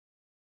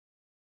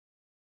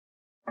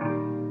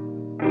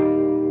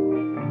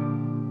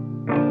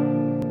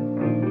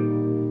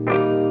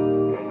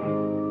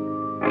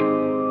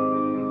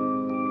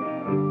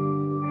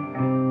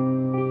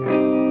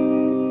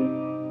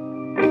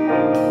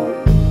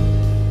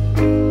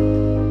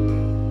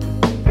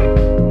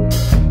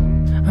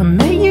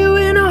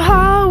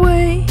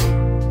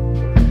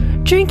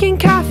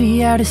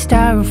out of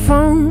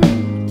styrofoam.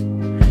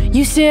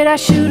 You said I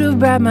should have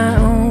brought my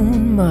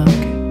own mug.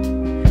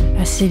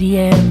 I said,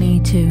 yeah, me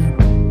too.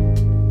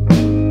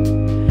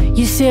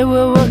 You said,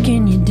 well, what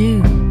can you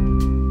do?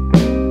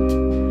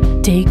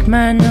 Take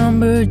my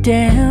number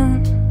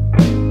down.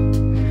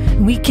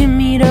 We can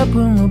meet up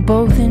when we're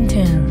both in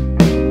town.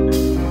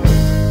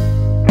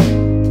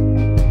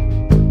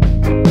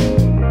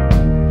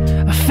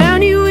 I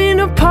found you in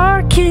a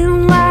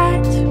parking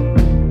lot,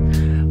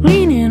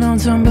 leaning on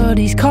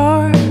somebody's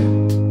car.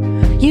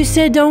 You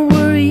said, don't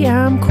worry,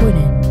 I'm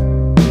quitting.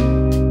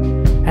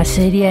 I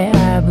said, yeah,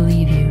 I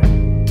believe you.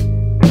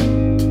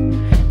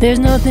 There's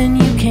nothing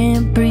you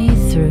can't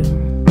breathe through,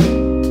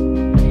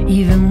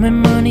 even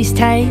when money's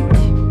tight.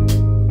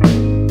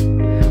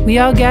 We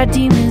all got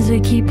demons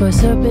that keep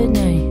us up at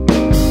night.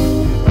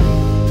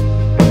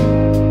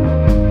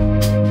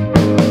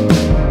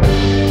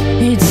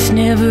 It's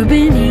never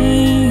been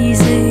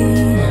easy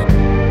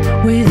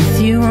with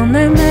you on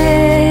my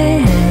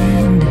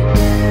mind,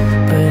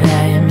 but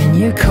I am in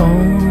your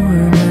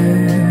corner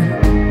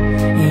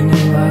and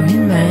you are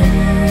in mine.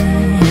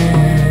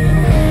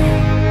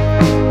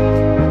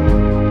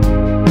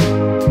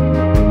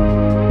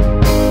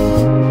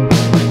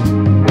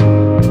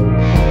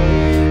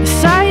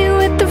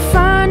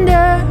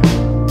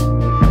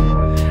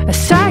 I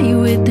saw you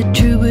with the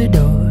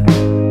troubadour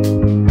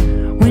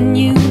when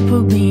you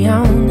put me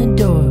on the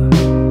door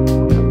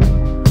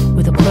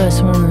with a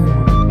 +1.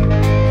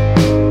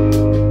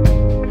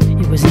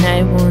 It was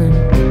night 1,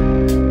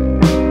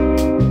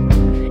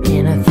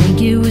 and I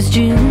think it was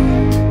June.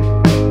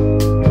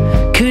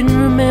 Couldn't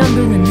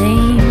remember the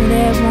name of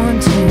that one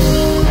too.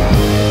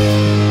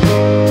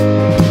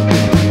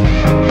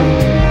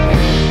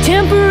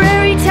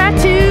 Temporary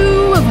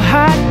tattoo of a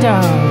hot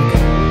dog,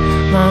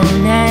 long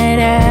night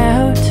out.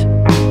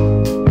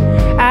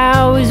 I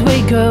always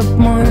wake up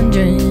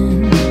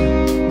wondering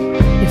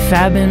if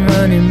I've been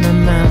running my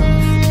mouth.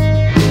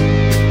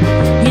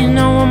 You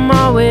know I'm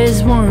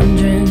always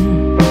wondering,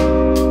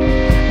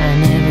 I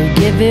never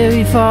get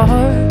very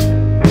far.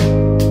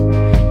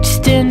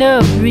 Just end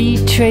up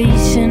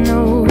retracing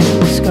old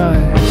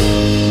scars.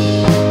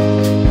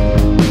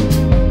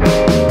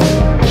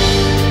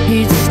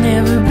 It's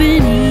never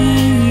been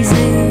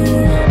easy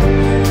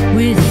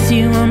with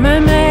you on my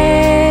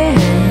mind,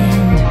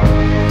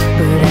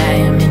 but I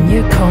am in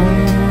your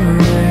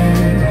corner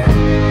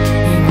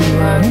and you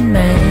are in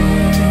mine.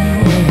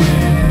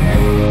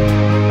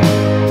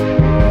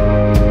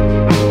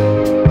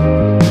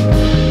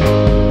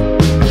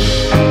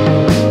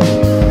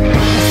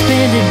 I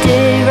spent a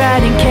day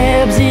riding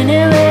cabs in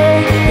LA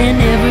and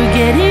never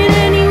getting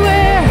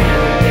anywhere.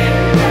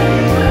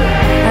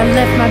 I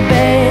left my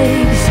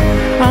bags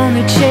on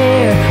a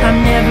chair, I'm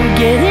never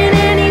getting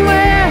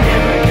anywhere.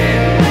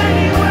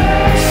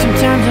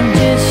 Sometimes I'm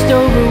just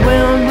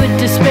overwhelmed with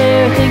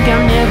despair, think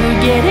I'm never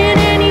getting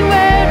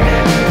anywhere.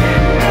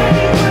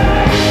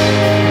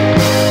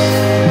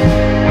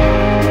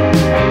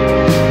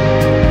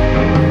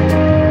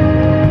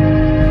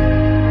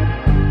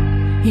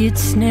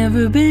 It's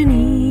never been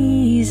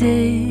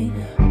easy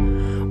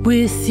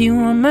with you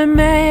on my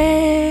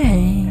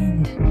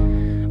mind,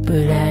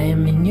 but I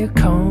am in your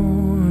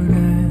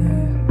corner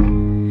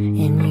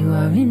and you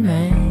are in mine.